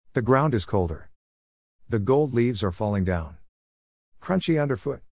The ground is colder. The gold leaves are falling down. Crunchy underfoot.